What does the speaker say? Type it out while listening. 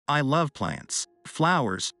I love plants,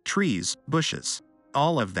 flowers, trees, bushes.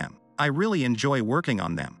 All of them. I really enjoy working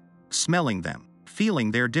on them, smelling them,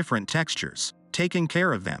 feeling their different textures, taking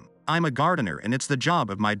care of them. I'm a gardener and it's the job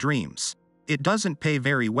of my dreams. It doesn't pay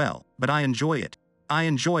very well, but I enjoy it. I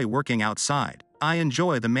enjoy working outside. I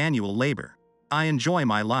enjoy the manual labor. I enjoy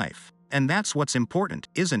my life. And that's what's important,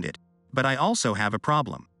 isn't it? But I also have a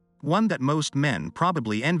problem. One that most men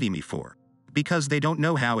probably envy me for. Because they don't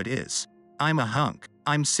know how it is. I'm a hunk.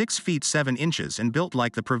 I'm 6 feet 7 inches and built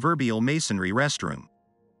like the proverbial masonry restroom.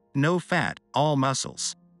 No fat, all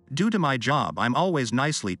muscles. Due to my job, I'm always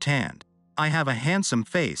nicely tanned. I have a handsome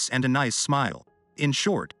face and a nice smile. In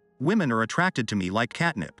short, women are attracted to me like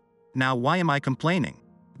catnip. Now why am I complaining?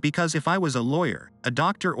 Because if I was a lawyer, a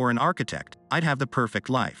doctor or an architect, I'd have the perfect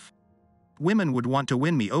life. Women would want to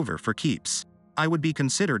win me over for keeps. I would be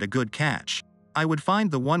considered a good catch. I would find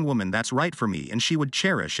the one woman that's right for me and she would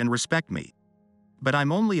cherish and respect me. But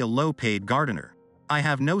I'm only a low-paid gardener. I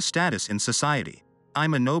have no status in society.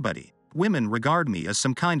 I'm a nobody. Women regard me as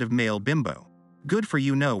some kind of male bimbo. Good for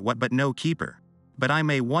you know what but no keeper. But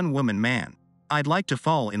I'm a one-woman man. I'd like to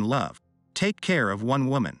fall in love. Take care of one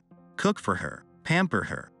woman. Cook for her. Pamper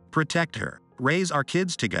her. Protect her. Raise our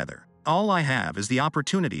kids together. All I have is the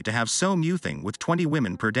opportunity to have so muthing with 20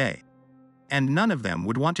 women per day. And none of them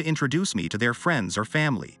would want to introduce me to their friends or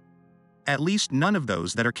family. At least none of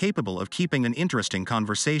those that are capable of keeping an interesting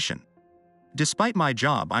conversation. Despite my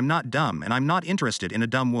job, I'm not dumb and I'm not interested in a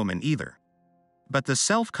dumb woman either. But the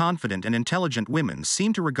self-confident and intelligent women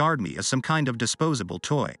seem to regard me as some kind of disposable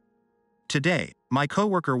toy. Today, my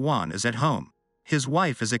coworker Juan is at home. His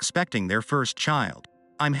wife is expecting their first child.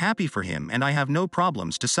 I'm happy for him and I have no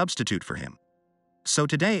problems to substitute for him. So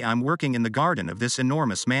today I'm working in the garden of this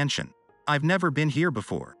enormous mansion. I've never been here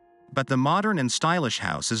before. But the modern and stylish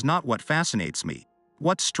house is not what fascinates me.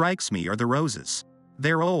 What strikes me are the roses.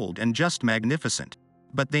 They're old and just magnificent.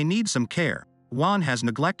 But they need some care. Juan has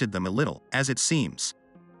neglected them a little, as it seems.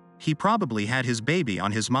 He probably had his baby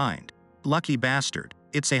on his mind. Lucky bastard.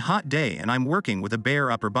 It's a hot day and I'm working with a bare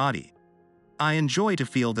upper body. I enjoy to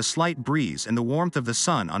feel the slight breeze and the warmth of the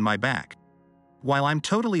sun on my back. While I'm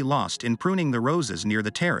totally lost in pruning the roses near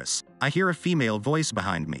the terrace, I hear a female voice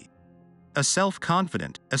behind me. A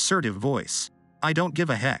self-confident, assertive voice. I don't give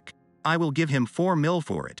a heck. I will give him 4 mil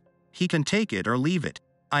for it. He can take it or leave it.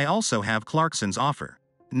 I also have Clarkson's offer.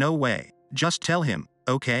 No way. Just tell him,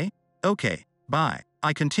 okay? Okay, bye.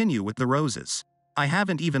 I continue with the roses. I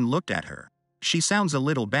haven't even looked at her. She sounds a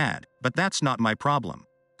little bad, but that's not my problem.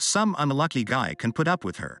 Some unlucky guy can put up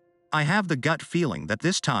with her. I have the gut feeling that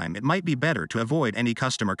this time it might be better to avoid any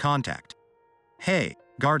customer contact. Hey,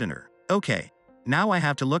 gardener. Okay. Now I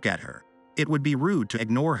have to look at her. It would be rude to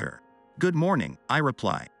ignore her. Good morning, I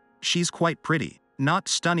reply. She's quite pretty. Not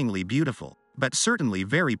stunningly beautiful, but certainly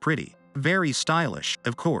very pretty. Very stylish,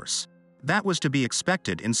 of course. That was to be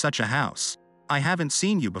expected in such a house. I haven't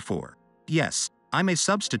seen you before. Yes, I'm a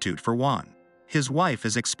substitute for Juan. His wife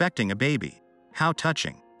is expecting a baby. How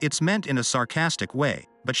touching. It's meant in a sarcastic way,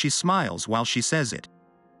 but she smiles while she says it.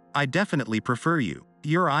 I definitely prefer you.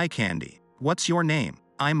 You're eye candy. What's your name?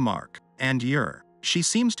 I'm Mark. And you're. She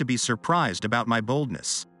seems to be surprised about my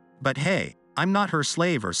boldness. But hey, I'm not her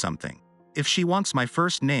slave or something. If she wants my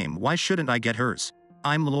first name, why shouldn't I get hers?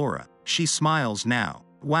 I'm Laura. She smiles now.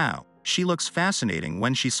 Wow, she looks fascinating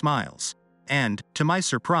when she smiles. And, to my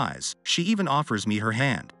surprise, she even offers me her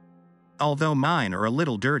hand. Although mine are a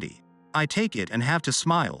little dirty. I take it and have to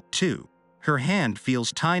smile, too. Her hand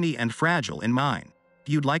feels tiny and fragile in mine.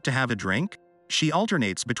 You'd like to have a drink? She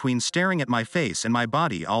alternates between staring at my face and my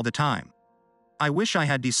body all the time. I wish I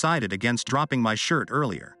had decided against dropping my shirt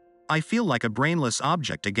earlier. I feel like a brainless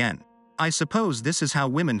object again. I suppose this is how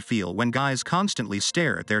women feel when guys constantly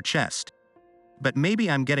stare at their chest. But maybe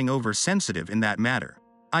I'm getting oversensitive in that matter.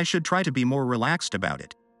 I should try to be more relaxed about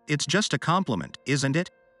it. It's just a compliment, isn't it?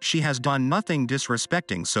 She has done nothing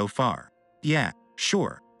disrespecting so far. Yeah,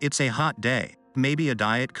 sure, it's a hot day. Maybe a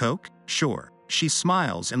Diet Coke? Sure. She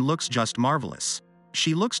smiles and looks just marvelous.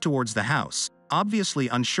 She looks towards the house, obviously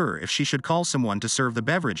unsure if she should call someone to serve the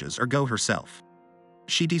beverages or go herself.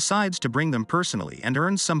 She decides to bring them personally and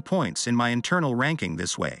earns some points in my internal ranking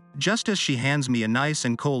this way. Just as she hands me a nice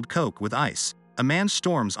and cold Coke with ice, a man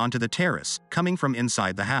storms onto the terrace, coming from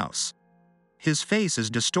inside the house. His face is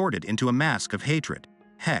distorted into a mask of hatred.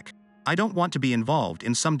 Heck, I don't want to be involved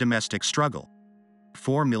in some domestic struggle.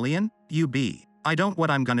 4 million? You be. I don't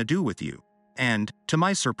what I'm gonna do with you. And, to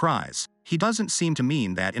my surprise, he doesn't seem to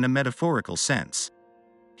mean that in a metaphorical sense.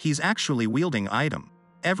 He's actually wielding item.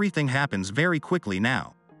 Everything happens very quickly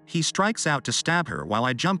now. He strikes out to stab her while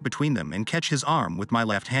I jump between them and catch his arm with my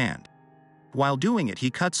left hand. While doing it, he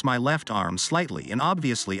cuts my left arm slightly and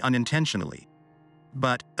obviously unintentionally.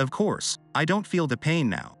 But, of course, I don't feel the pain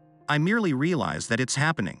now. I merely realize that it's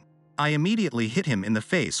happening. I immediately hit him in the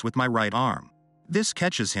face with my right arm. This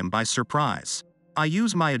catches him by surprise. I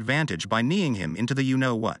use my advantage by kneeing him into the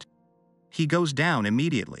you-know-what. He goes down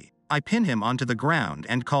immediately. I pin him onto the ground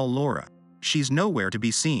and call Laura. She's nowhere to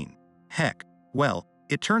be seen. Heck, well,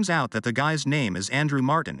 it turns out that the guy's name is Andrew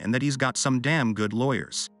Martin and that he's got some damn good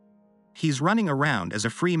lawyers. He's running around as a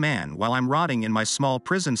free man while I'm rotting in my small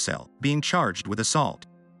prison cell, being charged with assault.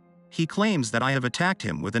 He claims that I have attacked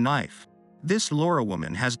him with a knife. This Laura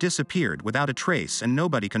woman has disappeared without a trace and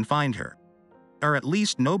nobody can find her. Or at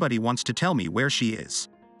least nobody wants to tell me where she is.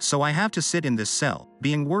 So I have to sit in this cell,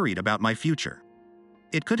 being worried about my future.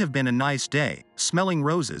 It could have been a nice day, smelling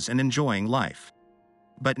roses and enjoying life.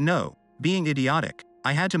 But no, being idiotic,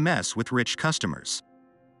 I had to mess with rich customers,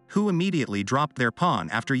 who immediately dropped their pawn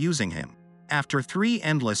after using him. After 3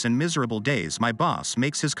 endless and miserable days, my boss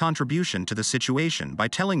makes his contribution to the situation by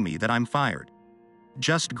telling me that I'm fired.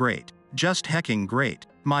 Just great. Just hecking great.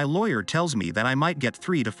 My lawyer tells me that I might get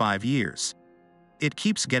 3 to 5 years. It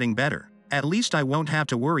keeps getting better. At least I won't have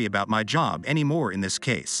to worry about my job anymore in this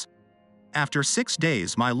case. After 6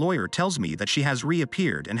 days, my lawyer tells me that she has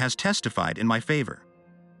reappeared and has testified in my favor.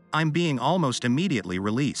 I'm being almost immediately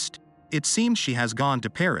released. It seems she has gone to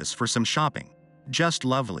Paris for some shopping. Just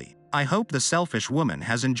lovely. I hope the selfish woman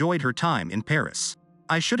has enjoyed her time in Paris.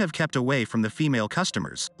 I should have kept away from the female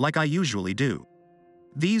customers, like I usually do.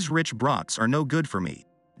 These rich brats are no good for me.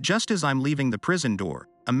 Just as I'm leaving the prison door,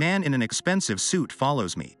 a man in an expensive suit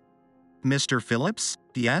follows me. Mr. Phillips?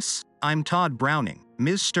 Yes? I'm Todd Browning,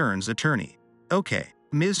 Ms. Stern's attorney. Okay,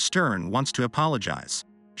 Ms. Stern wants to apologize.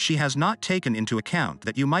 She has not taken into account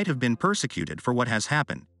that you might have been persecuted for what has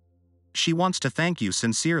happened. She wants to thank you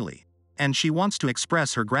sincerely. And she wants to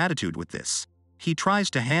express her gratitude with this. He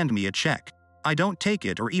tries to hand me a check. I don't take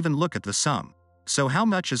it or even look at the sum. So how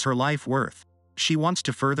much is her life worth? She wants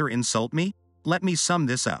to further insult me? Let me sum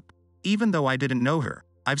this up. Even though I didn't know her,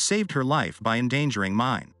 I've saved her life by endangering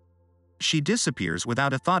mine. She disappears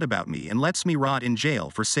without a thought about me and lets me rot in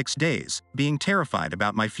jail for 6 days, being terrified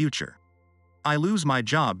about my future. I lose my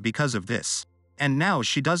job because of this. And now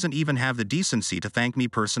she doesn't even have the decency to thank me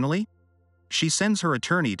personally? She sends her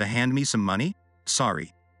attorney to hand me some money?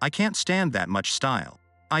 Sorry, I can't stand that much style.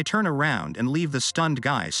 I turn around and leave the stunned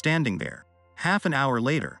guy standing there. Half an hour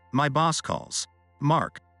later, my boss calls.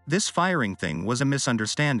 Mark, this firing thing was a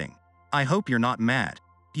misunderstanding. I hope you're not mad.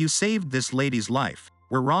 You saved this lady's life,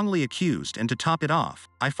 were wrongly accused, and to top it off,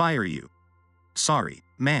 I fire you. Sorry,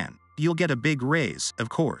 man, you'll get a big raise, of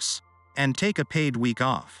course. And take a paid week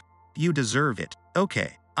off. You deserve it.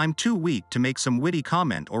 Okay, I'm too weak to make some witty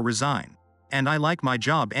comment or resign. And I like my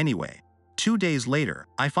job anyway. 2 days later,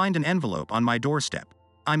 I find an envelope on my doorstep.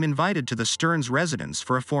 I'm invited to the Stearns residence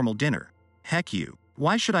for a formal dinner. Heck you,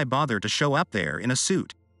 why should I bother to show up there in a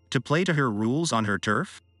suit? To play to her rules on her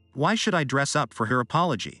turf? Why should I dress up for her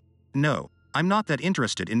apology? No, I'm not that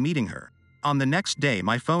interested in meeting her. On the next day,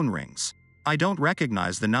 my phone rings. I don't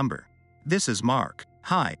recognize the number. This is Mark.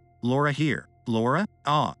 Hi, Laura here. Laura?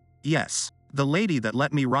 Ah, yes, the lady that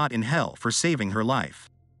let me rot in hell for saving her life.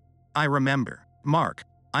 I remember. Mark,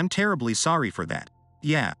 I'm terribly sorry for that.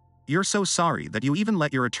 Yeah, you're so sorry that you even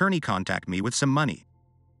let your attorney contact me with some money.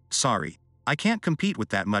 Sorry, I can't compete with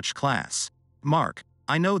that much class. Mark,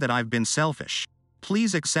 I know that I've been selfish.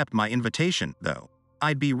 Please accept my invitation, though.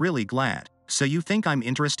 I'd be really glad. So you think I'm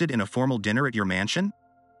interested in a formal dinner at your mansion?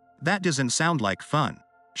 That doesn't sound like fun.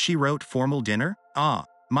 She wrote formal dinner? Ah,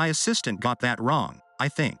 my assistant got that wrong, I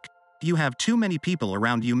think. You have too many people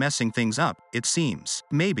around you messing things up, it seems.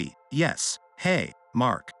 Maybe, yes. Hey,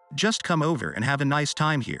 Mark, just come over and have a nice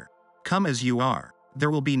time here. Come as you are. There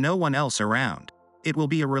will be no one else around. It will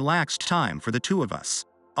be a relaxed time for the two of us.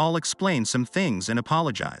 I'll explain some things and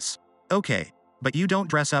apologize. Okay, but you don't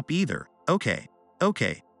dress up either. Okay,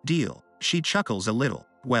 deal. She chuckles a little.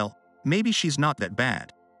 Well, maybe she's not that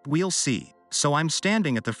bad. We'll see. So I'm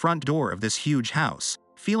standing at the front door of this huge house,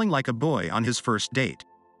 feeling like a boy on his first date.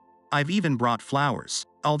 I've even brought flowers,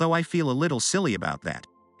 although I feel a little silly about that.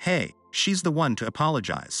 Hey, she's the one to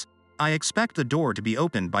apologize. I expect the door to be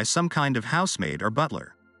opened by some kind of housemaid or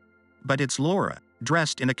butler. But it's Laura,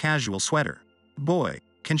 dressed in a casual sweater. Boy,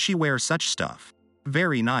 can she wear such stuff.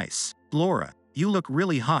 Very nice. Laura, you look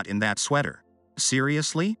really hot in that sweater.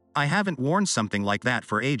 Seriously? I haven't worn something like that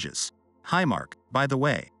for ages. Hi Mark, by the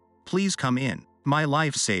way. Please come in. My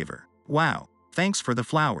lifesaver. Wow, thanks for the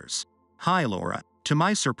flowers. Hi Laura. To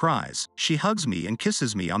my surprise, she hugs me and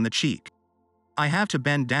kisses me on the cheek. I have to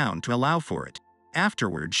bend down to allow for it.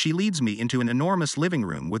 Afterward, she leads me into an enormous living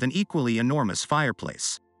room with an equally enormous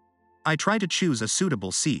fireplace. I try to choose a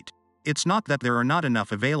suitable seat. It's not that there are not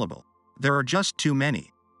enough available. There are just too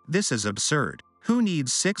many. This is absurd. Who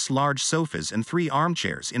needs 6 large sofas and 3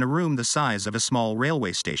 armchairs in a room the size of a small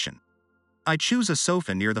railway station? I choose a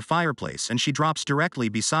sofa near the fireplace and she drops directly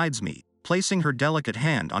beside me, placing her delicate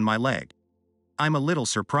hand on my leg. I'm a little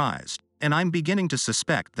surprised, and I'm beginning to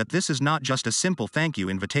suspect that this is not just a simple thank you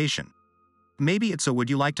invitation. Maybe it's a would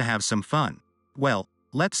you like to have some fun? Well,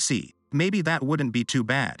 let's see, maybe that wouldn't be too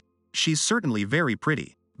bad. She's certainly very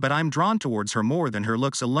pretty, but I'm drawn towards her more than her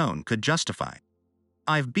looks alone could justify.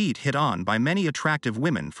 I've been hit on by many attractive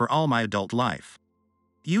women for all my adult life.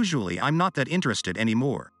 Usually I'm not that interested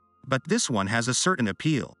anymore, but this one has a certain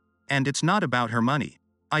appeal, and it's not about her money.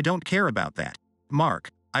 I don't care about that. Mark,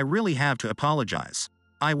 I really have to apologize.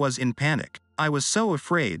 I was in panic. I was so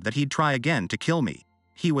afraid that he'd try again to kill me.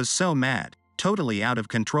 He was so mad, totally out of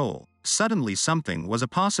control. Suddenly something was a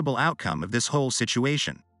possible outcome of this whole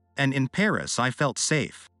situation. And in Paris I felt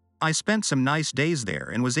safe. I spent some nice days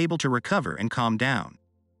there and was able to recover and calm down.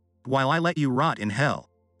 While I let you rot in hell.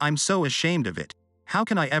 I'm so ashamed of it. How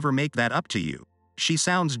can I ever make that up to you? She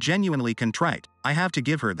sounds genuinely contrite. I have to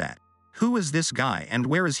give her that. Who is this guy and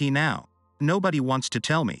where is he now? Nobody wants to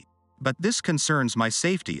tell me. But this concerns my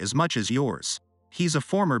safety as much as yours. He's a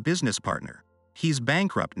former business partner. He's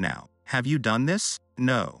bankrupt now. Have you done this?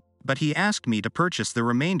 No. But he asked me to purchase the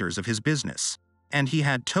remainders of his business. And he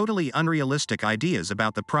had totally unrealistic ideas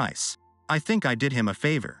about the price. I think I did him a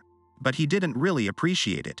favor. But he didn't really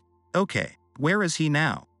appreciate it. Okay, where is he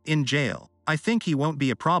now? In jail. I think he won't be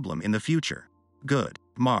a problem in the future. Good.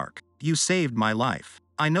 Mark, you saved my life.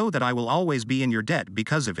 I know that I will always be in your debt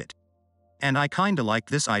because of it. And I kinda like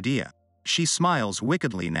this idea. She smiles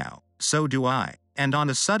wickedly now. So do I. And on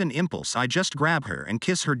a sudden impulse I just grab her and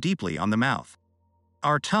kiss her deeply on the mouth.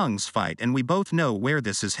 Our tongues fight and we both know where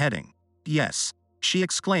this is heading. Yes. She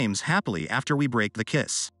exclaims happily after we break the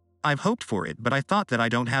kiss. I've hoped for it, but I thought that I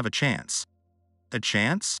don't have a chance. A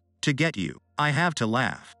chance? To get you. I have to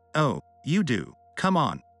laugh. Oh, you do. Come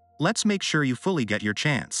on. Let's make sure you fully get your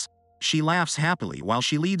chance. She laughs happily while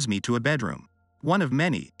she leads me to a bedroom. One of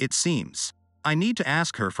many, it seems. I need to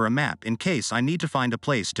ask her for a map in case I need to find a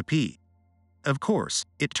place to pee. Of course,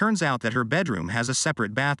 it turns out that her bedroom has a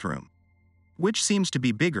separate bathroom, which seems to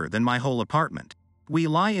be bigger than my whole apartment. We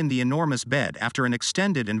lie in the enormous bed after an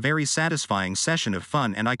extended and very satisfying session of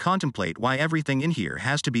fun, and I contemplate why everything in here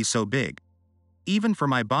has to be so big. Even for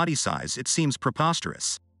my body size it seems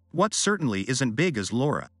preposterous. What certainly isn't big is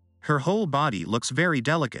Laura. Her whole body looks very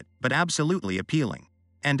delicate, but absolutely appealing.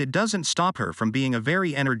 And it doesn't stop her from being a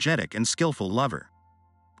very energetic and skillful lover.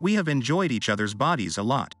 We have enjoyed each other's bodies a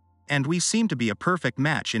lot, and we seem to be a perfect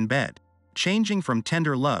match in bed, changing from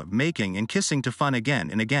tender love making and kissing to fun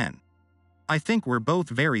again and again. I think we're both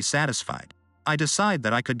very satisfied. I decide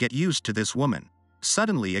that I could get used to this woman.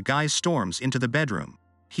 Suddenly a guy storms into the bedroom.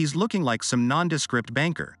 He's looking like some nondescript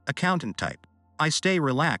banker, accountant type. I stay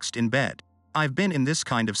relaxed in bed. I've been in this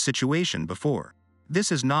kind of situation before.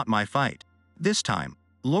 This is not my fight. This time,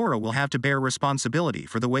 Laura will have to bear responsibility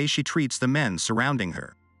for the way she treats the men surrounding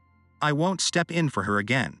her. I won't step in for her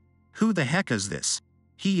again. Who the heck is this?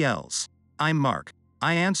 He yells. I'm Mark.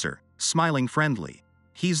 I answer, smiling friendly.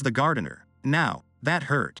 He's the gardener. Now, that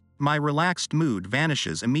hurt. My relaxed mood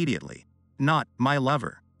vanishes immediately. Not my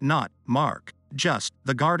lover. Not Mark. Just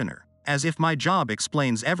the gardener. As if my job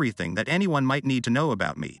explains everything that anyone might need to know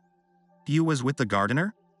about me. You was with the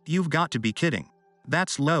gardener? You've got to be kidding.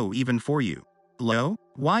 That's low even for you. Low?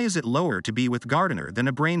 Why is it lower to be with gardener than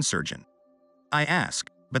a brain surgeon? I ask,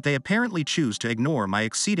 but they apparently choose to ignore my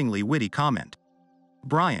exceedingly witty comment.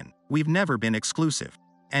 Brian, we've never been exclusive.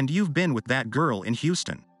 And you've been with that girl in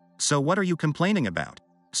Houston. So what are you complaining about?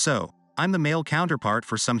 So, I'm the male counterpart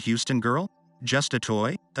for some Houston girl? Just a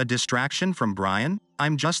toy? A distraction from Brian?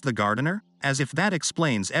 I'm just the gardener? As if that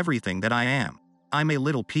explains everything that I am. I'm a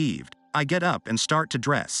little peeved. I get up and start to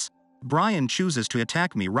dress. Brian chooses to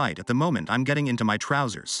attack me right at the moment I'm getting into my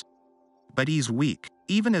trousers. But he's weak.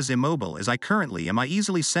 Even as immobile as I currently am, I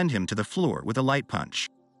easily send him to the floor with a light punch.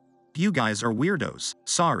 You guys are weirdos.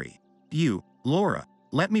 Sorry. You, Laura,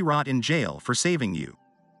 let me rot in jail for saving you.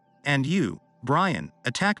 And you, Brian,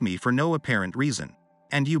 attack me for no apparent reason.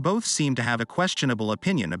 And you both seem to have a questionable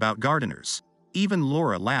opinion about gardeners. Even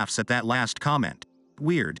Laura laughs at that last comment.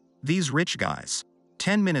 Weird, these rich guys.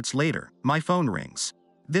 10 minutes later, my phone rings.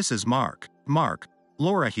 This is Mark. Mark,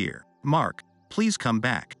 Laura here. Mark, please come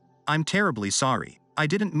back. I'm terribly sorry. I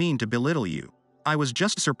didn't mean to belittle you. I was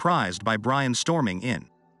just surprised by Brian storming in.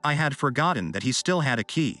 I had forgotten that he still had a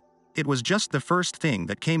key. It was just the first thing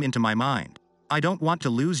that came into my mind. I don't want to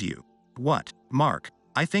lose you. What, Mark?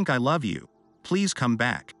 I think I love you. Please come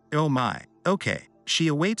back. Oh my. Okay. She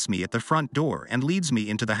awaits me at the front door and leads me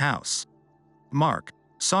into the house. Mark,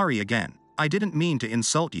 sorry again. I didn't mean to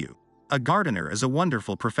insult you. A gardener is a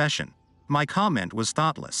wonderful profession. My comment was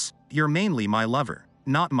thoughtless. You're mainly my lover,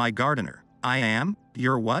 not my gardener. I am?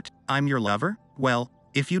 You're what? I'm your lover? Well,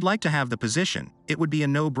 if you'd like to have the position, it would be a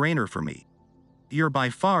no-brainer for me. You're by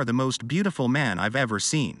far the most beautiful man I've ever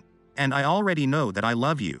seen. And I already know that I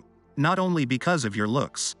love you. Not only because of your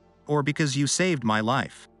looks, or because you saved my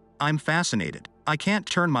life. I'm fascinated. I can't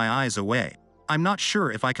turn my eyes away. I'm not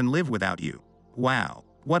sure if I can live without you. Wow,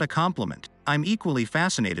 what a compliment. I'm equally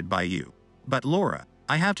fascinated by you. But Laura,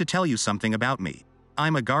 I have to tell you something about me.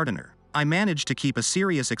 I'm a gardener. I manage to keep a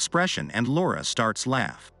serious expression and Laura starts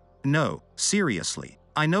laugh. No, seriously.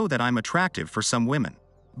 I know that I'm attractive for some women.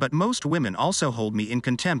 But most women also hold me in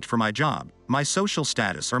contempt for my job, my social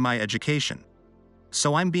status or my education.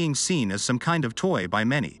 So I'm being seen as some kind of toy by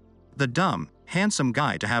many. The dumb, handsome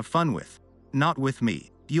guy to have fun with. Not with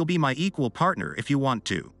me. You'll be my equal partner if you want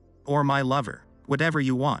to. Or my lover. Whatever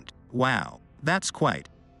you want. Wow. That's quite.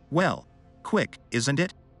 Well. Quick, isn't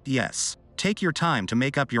it? Yes. Take your time to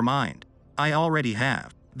make up your mind. I already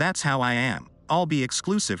have. That's how I am. I'll be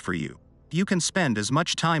exclusive for you. You can spend as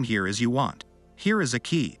much time here as you want. Here is a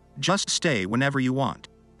key. Just stay whenever you want.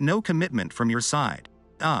 No commitment from your side.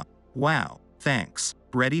 Ah. Wow. Thanks.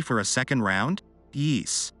 Ready for a second round?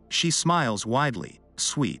 Yes. She smiles widely.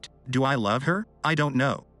 Sweet. Do I love her? I don't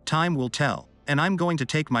know. Time will tell. And I'm going to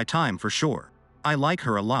take my time for sure. I like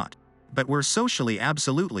her a lot. But we're socially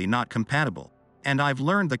absolutely not compatible. And I've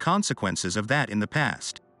learned the consequences of that in the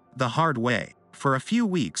past. The hard way. For a few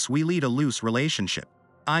weeks we lead a loose relationship.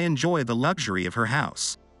 I enjoy the luxury of her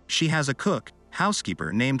house. She has a cook,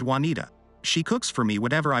 housekeeper named Juanita. She cooks for me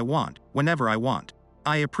whatever I want, whenever I want.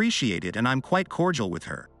 I appreciate it and I'm quite cordial with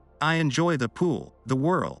her. I enjoy the pool, the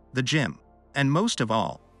whirl, the gym. And most of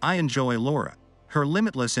all, I enjoy Laura. Her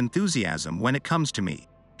limitless enthusiasm when it comes to me.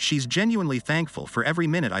 She's genuinely thankful for every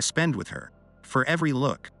minute I spend with her. For every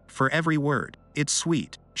look, for every word. It's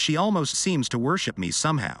sweet. She almost seems to worship me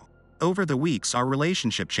somehow. Over the weeks our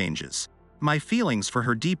relationship changes. My feelings for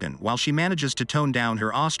her deepen while she manages to tone down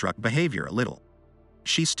her awestruck behavior a little.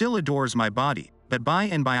 She still adores my body, but by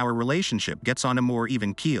and by our relationship gets on a more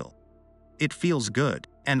even keel. It feels good,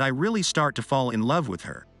 and I really start to fall in love with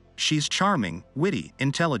her. She's charming, witty,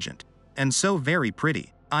 intelligent, and so very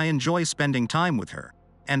pretty. I enjoy spending time with her.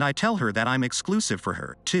 And I tell her that I'm exclusive for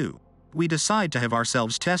her, too. We decide to have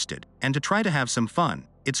ourselves tested, and to try to have some fun.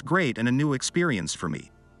 It's great and a new experience for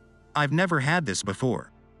me. I've never had this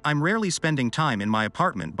before. I'm rarely spending time in my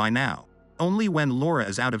apartment by now. Only when Laura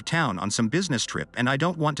is out of town on some business trip and I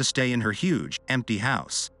don't want to stay in her huge, empty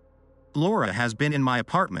house. Laura has been in my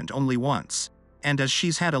apartment only once. And as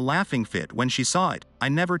she's had a laughing fit when she saw it, I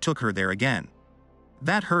never took her there again.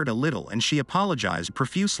 That hurt a little and she apologized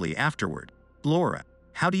profusely afterward. Laura,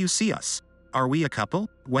 how do you see us? Are we a couple?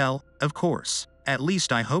 Well, of course. At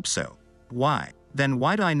least I hope so. Why? Then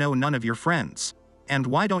why do I know none of your friends? And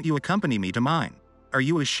why don't you accompany me to mine? Are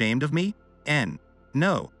you ashamed of me?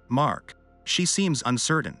 No, Mark. She seems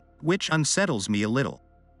uncertain, which unsettles me a little.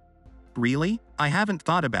 Really? I haven't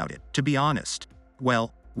thought about it, to be honest.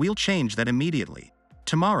 Well, we'll change that immediately.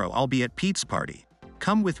 Tomorrow I'll be at Pete's party.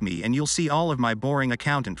 Come with me and you'll see all of my boring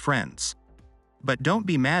accountant friends. But don't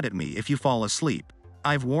be mad at me if you fall asleep.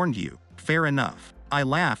 I've warned you. Fair enough. I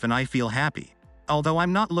laugh and I feel happy. Although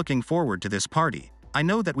I'm not looking forward to this party, I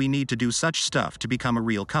know that we need to do such stuff to become a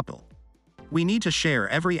real couple. We need to share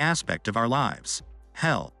every aspect of our lives.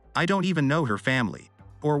 Hell, I don't even know her family,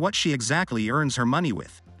 or what she exactly earns her money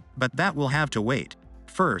with. But that will have to wait.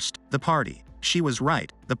 First, the party. She was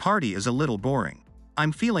right, the party is a little boring.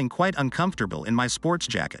 I'm feeling quite uncomfortable in my sports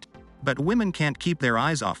jacket. But women can't keep their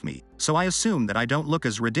eyes off me, so I assume that I don't look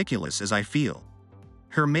as ridiculous as I feel.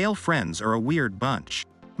 Her male friends are a weird bunch.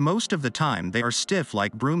 Most of the time they are stiff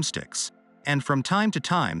like broomsticks. And from time to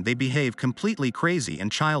time they behave completely crazy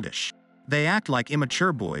and childish. They act like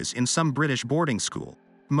immature boys in some British boarding school.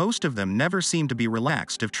 Most of them never seem to be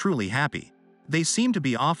relaxed if truly happy. They seem to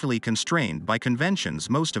be awfully constrained by conventions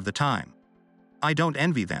most of the time. I don't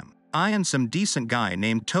envy them. I and some decent guy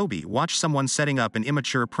named Toby watch someone setting up an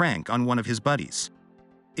immature prank on one of his buddies.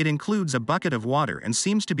 It includes a bucket of water and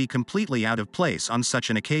seems to be completely out of place on such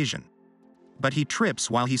an occasion. But he trips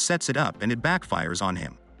while he sets it up and it backfires on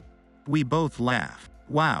him. We both laugh.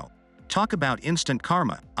 Wow. Talk about instant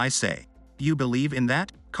karma, I say. You believe in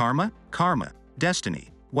that? Karma? Karma. Destiny.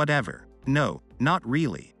 Whatever. No, not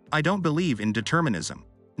really. I don't believe in determinism.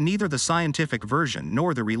 Neither the scientific version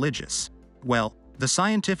nor the religious. Well, The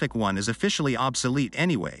scientific one is officially obsolete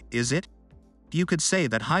anyway, is it? You could say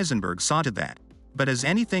that Heisenberg saw to that. But is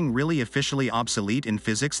anything really officially obsolete in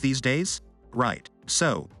physics these days? Right.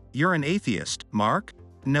 So, you're an atheist, Mark?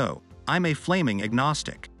 No, I'm a flaming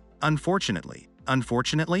agnostic. Unfortunately.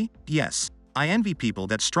 Unfortunately? Yes. I envy people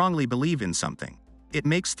that strongly believe in something. It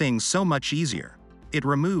makes things so much easier. It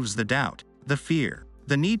removes the doubt, the fear,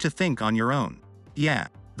 the need to think on your own. Yeah,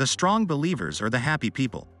 the strong believers are the happy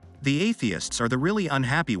people. The atheists are the really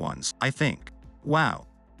unhappy ones, I think. Wow.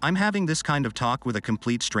 I'm having this kind of talk with a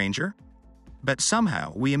complete stranger? But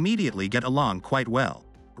somehow we immediately get along quite well.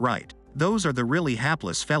 Right. Those are the really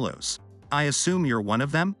hapless fellows. I assume you're one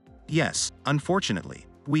of them? Yes, unfortunately.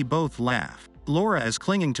 We both laugh. Laura is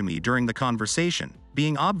clinging to me during the conversation,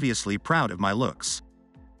 being obviously proud of my looks.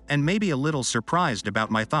 And maybe a little surprised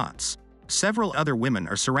about my thoughts. Several other women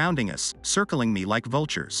are surrounding us, circling me like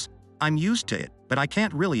vultures. I'm used to it, but I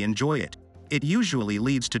can't really enjoy it. It usually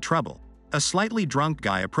leads to trouble. A slightly drunk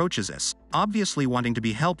guy approaches us, obviously wanting to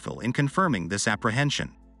be helpful in confirming this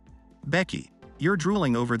apprehension. Becky, you're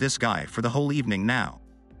drooling over this guy for the whole evening now.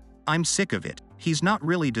 I'm sick of it. He's not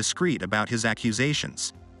really discreet about his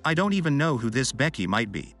accusations. I don't even know who this Becky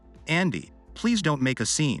might be. Andy, please don't make a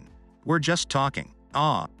scene. We're just talking.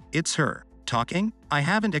 Ah, it's her. Talking? I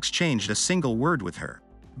haven't exchanged a single word with her.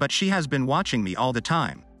 But she has been watching me all the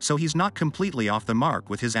time, so he's not completely off the mark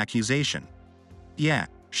with his accusation. Yeah,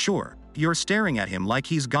 sure. You're staring at him like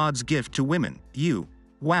he's God's gift to women, you.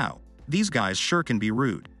 Wow, these guys sure can be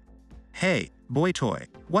rude. Hey, boy toy,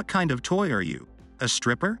 what kind of toy are you? A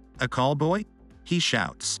stripper? A call boy? He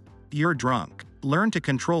shouts. You're drunk. Learn to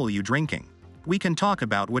control you drinking. We can talk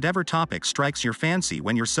about whatever topic strikes your fancy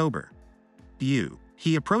when you're sober. You.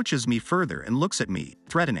 He approaches me further and looks at me,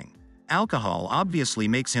 threatening. Alcohol obviously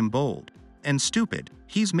makes him bold. And stupid,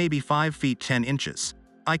 he's maybe 5 feet 10 inches.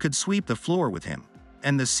 I could sweep the floor with him.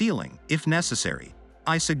 And the ceiling, if necessary.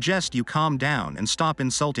 I suggest you calm down and stop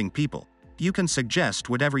insulting people. You can suggest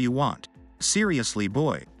whatever you want. Seriously,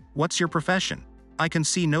 boy, what's your profession? I can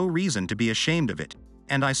see no reason to be ashamed of it.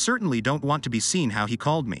 And I certainly don't want to be seen how he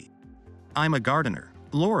called me. I'm a gardener.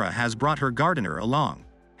 Laura has brought her gardener along.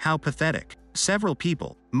 How pathetic. Several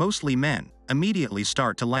people, mostly men, immediately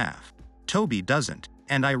start to laugh. Toby doesn't,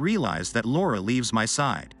 and I realize that Laura leaves my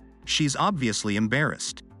side. She's obviously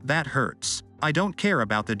embarrassed. That hurts. I don't care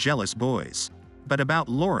about the jealous boys. But about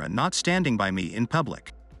Laura not standing by me in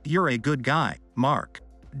public. You're a good guy, Mark.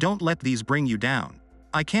 Don't let these bring you down.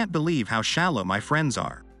 I can't believe how shallow my friends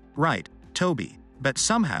are. Right, Toby. But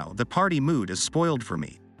somehow the party mood is spoiled for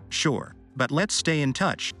me. Sure, but let's stay in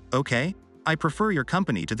touch, okay? I prefer your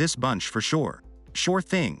company to this bunch for sure. Sure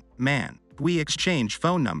thing, man. We exchange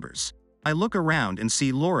phone numbers. I look around and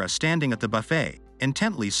see Laura standing at the buffet,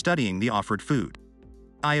 intently studying the offered food.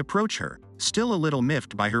 I approach her, still a little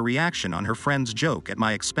miffed by her reaction on her friend's joke at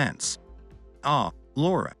my expense. Ah,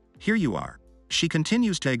 Laura, here you are. She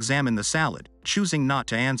continues to examine the salad, choosing not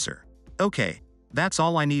to answer. Okay, that's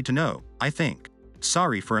all I need to know, I think.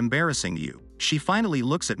 Sorry for embarrassing you. She finally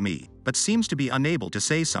looks at me, but seems to be unable to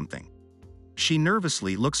say something. She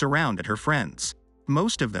nervously looks around at her friends.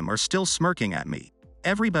 Most of them are still smirking at me.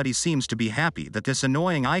 Everybody seems to be happy that this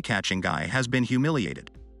annoying eye-catching guy has been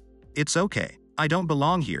humiliated. It's okay. I don't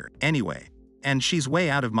belong here, anyway. And she's way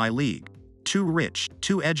out of my league. Too rich,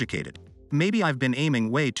 too educated. Maybe I've been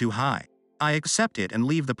aiming way too high. I accept it and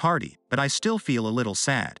leave the party, but I still feel a little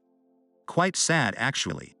sad. Quite sad,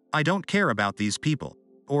 actually. I don't care about these people.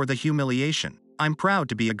 Or the humiliation. I'm proud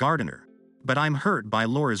to be a gardener. But I'm hurt by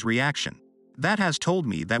Laura's reaction. That has told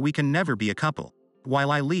me that we can never be a couple.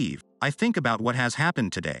 While I leave, I think about what has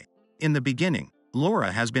happened today. In the beginning,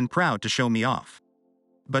 Laura has been proud to show me off.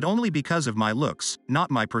 But only because of my looks,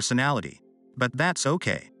 not my personality. But that's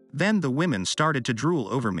okay. Then the women started to drool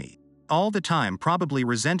over me. All the time probably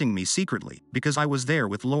resenting me secretly because I was there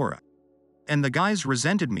with Laura. And the guys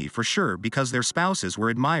resented me for sure because their spouses were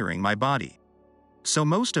admiring my body. So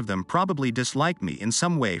most of them probably disliked me in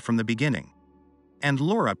some way from the beginning. And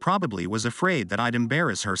Laura probably was afraid that I'd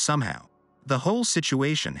embarrass her somehow. The whole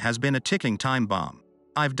situation has been a ticking time bomb.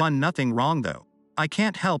 I've done nothing wrong though. I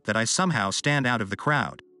can't help that I somehow stand out of the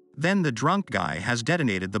crowd. Then the drunk guy has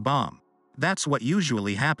detonated the bomb. That's what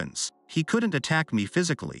usually happens. He couldn't attack me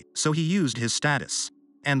physically, so he used his status.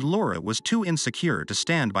 And Laura was too insecure to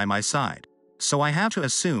stand by my side. So I have to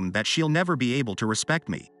assume that she'll never be able to respect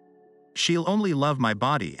me. She'll only love my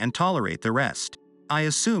body and tolerate the rest. I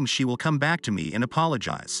assume she will come back to me and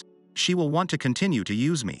apologize. She will want to continue to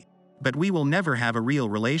use me. But we will never have a real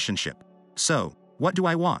relationship. So, what do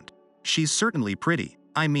I want? She's certainly pretty.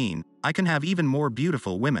 I mean, I can have even more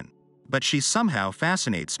beautiful women. But she somehow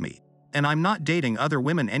fascinates me. And I'm not dating other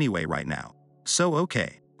women anyway right now. So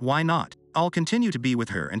okay, why not? I'll continue to be with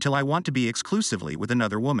her until I want to be exclusively with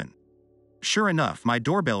another woman. Sure enough, my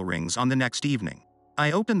doorbell rings on the next evening.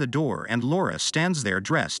 I open the door and Laura stands there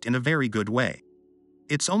dressed in a very good way.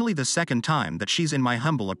 It's only the second time that she's in my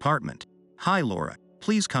humble apartment. Hi Laura,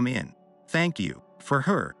 please come in. Thank you. For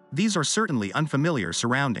her, these are certainly unfamiliar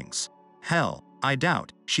surroundings. Hell, I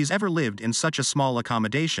doubt she's ever lived in such a small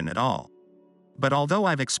accommodation at all. But although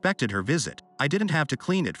I've expected her visit, I didn't have to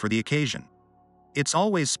clean it for the occasion. It's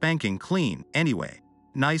always spanking clean, anyway.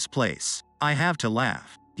 Nice place. I have to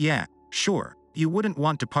laugh. Yeah, sure, you wouldn't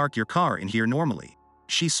want to park your car in here normally.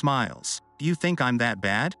 She smiles. You think I'm that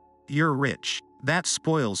bad? You're rich. That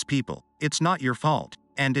spoils people. It's not your fault,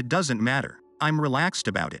 and it doesn't matter. I'm relaxed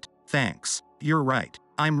about it. Thanks. You're right.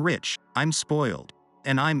 I'm rich, I'm spoiled,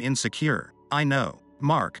 and I'm insecure. I know.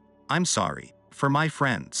 Mark, I'm sorry. For my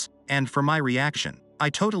friends, and for my reaction. I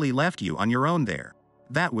totally left you on your own there.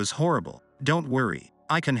 That was horrible. Don't worry.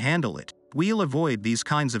 I can handle it. We'll avoid these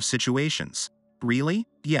kinds of situations. Really?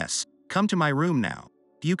 Yes. Come to my room now.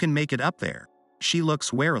 You can make it up there. She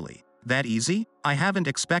looks warily. That easy? I haven't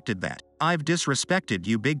expected that. I've disrespected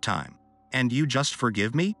you big time. And you just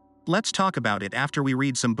forgive me? Let's talk about it after we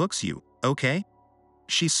read some books okay?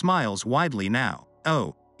 She smiles widely now.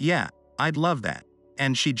 Oh, yeah, I'd love that.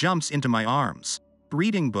 And she jumps into my arms.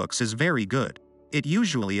 Reading books is very good. It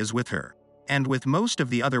usually is with her. And with most of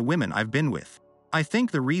the other women I've been with. I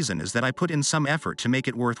think the reason is that I put in some effort to make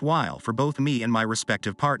it worthwhile for both me and my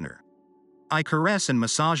respective partner. I caress and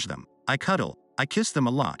massage them, I cuddle, I kiss them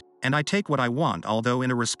a lot, and I take what I want, although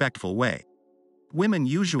in a respectful way. Women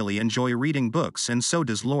usually enjoy reading books, and so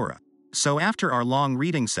does Laura. So after our long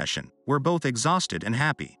reading session, we're both exhausted and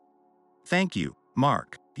happy. Thank you,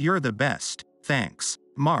 Mark. You're the best. Thanks,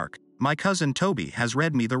 Mark. My cousin Toby has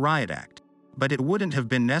read me the riot act. But it wouldn't have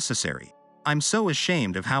been necessary. I'm so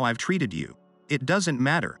ashamed of how I've treated you. It doesn't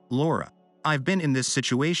matter, Laura. I've been in this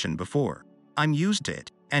situation before. I'm used to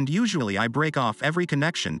it, and usually I break off every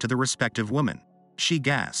connection to the respective woman. She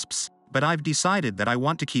gasps. But I've decided that I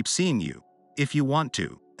want to keep seeing you. If you want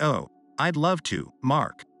to. Oh, I'd love to,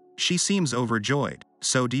 Mark. She seems overjoyed.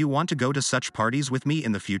 So do you want to go to such parties with me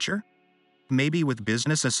in the future? Maybe with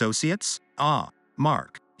business associates? Ah,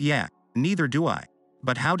 Mark. Yeah, neither do I.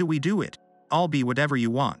 But how do we do it? I'll be whatever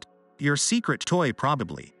you want. Your secret toy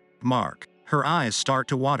probably. Mark. Her eyes start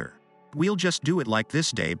to water. We'll just do it like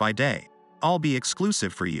this day by day. I'll be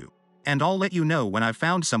exclusive for you. And I'll let you know when I've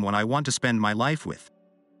found someone I want to spend my life with.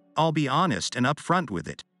 I'll be honest and upfront with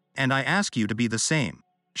it. And I ask you to be the same.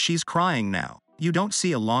 She's crying now. You don't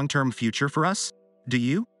see a long-term future for us? Do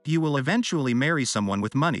you? You will eventually marry someone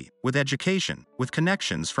with money, with education, with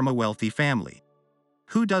connections from a wealthy family.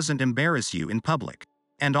 Who doesn't embarrass you in public?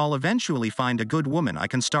 And I'll eventually find a good woman I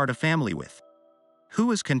can start a family with.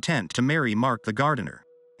 Who is content to marry Mark the gardener?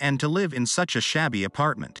 And to live in such a shabby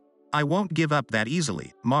apartment? I won't give up that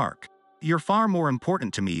easily, Mark. You're far more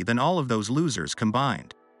important to me than all of those losers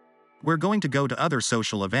combined. We're going to go to other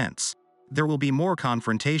social events. There will be more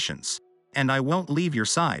confrontations. And I won't leave your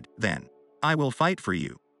side, then. I will fight for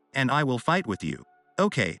you. And I will fight with you.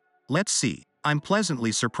 Okay, let's see. I'm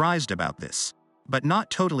pleasantly surprised about this. But not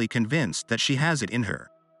totally convinced that she has it in her.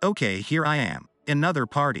 Okay, here I am. Another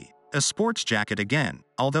party. A sports jacket again,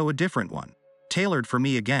 although a different one. Tailored for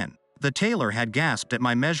me again. The tailor had gasped at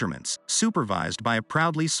my measurements, supervised by a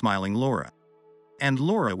proudly smiling Laura. And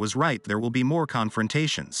Laura was right, there will be more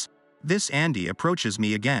confrontations. This Andy approaches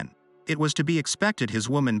me again. It was to be expected. His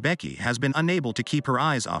woman Becky has been unable to keep her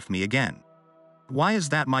eyes off me again. Why is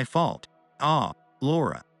that my fault? Ah,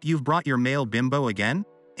 Laura, you've brought your male bimbo again?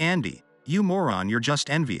 Andy, you moron, you're just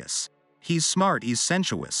envious. He's smart, he's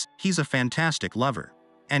sensuous, he's a fantastic lover.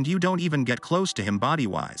 And you don't even get close to him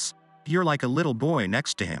body-wise. You're like a little boy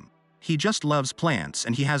next to him. He just loves plants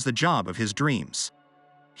and he has the job of his dreams.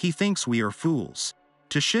 He thinks we are fools.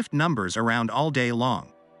 To shift numbers around all day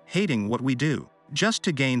long. Hating what we do. Just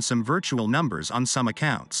to gain some virtual numbers on some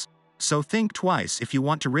accounts. So think twice if you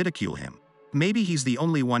want to ridicule him. Maybe he's the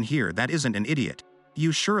only one here that isn't an idiot.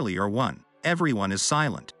 You surely are one. Everyone is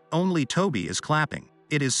silent. Only Toby is clapping.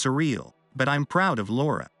 It is surreal. But I'm proud of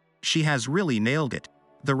Laura. She has really nailed it.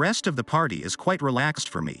 The rest of the party is quite relaxed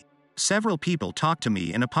for me. Several people talk to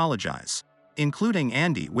me and apologize. Including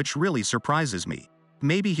Andy, which really surprises me.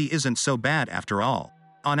 Maybe he isn't so bad after all.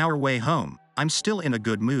 On our way home, I'm still in a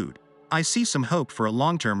good mood. I see some hope for a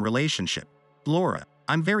long-term relationship. Laura,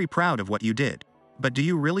 I'm very proud of what you did. But do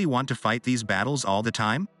you really want to fight these battles all the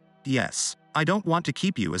time? Yes. I don't want to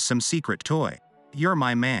keep you as some secret toy. You're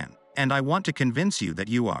my man, and I want to convince you that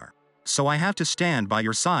you are. So I have to stand by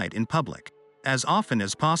your side in public. As often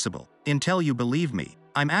as possible, until you believe me.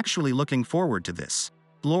 I'm actually looking forward to this.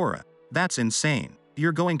 Laura, that's insane.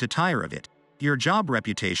 You're going to tire of it. Your job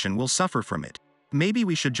reputation will suffer from it. Maybe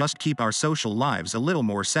we should just keep our social lives a little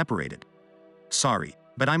more separated. Sorry,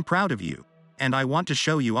 but I'm proud of you. And I want to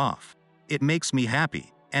show you off. It makes me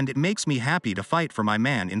happy, and it makes me happy to fight for my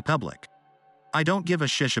man in public. I don't give a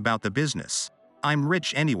shish about the business. I'm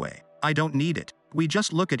rich anyway. I don't need it. We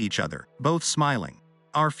just look at each other, both smiling.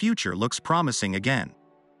 Our future looks promising again.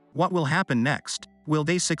 What will happen next? Will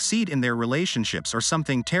they succeed in their relationships or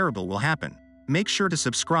something terrible will happen? Make sure to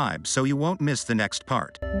subscribe so you won't miss the next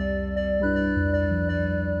part.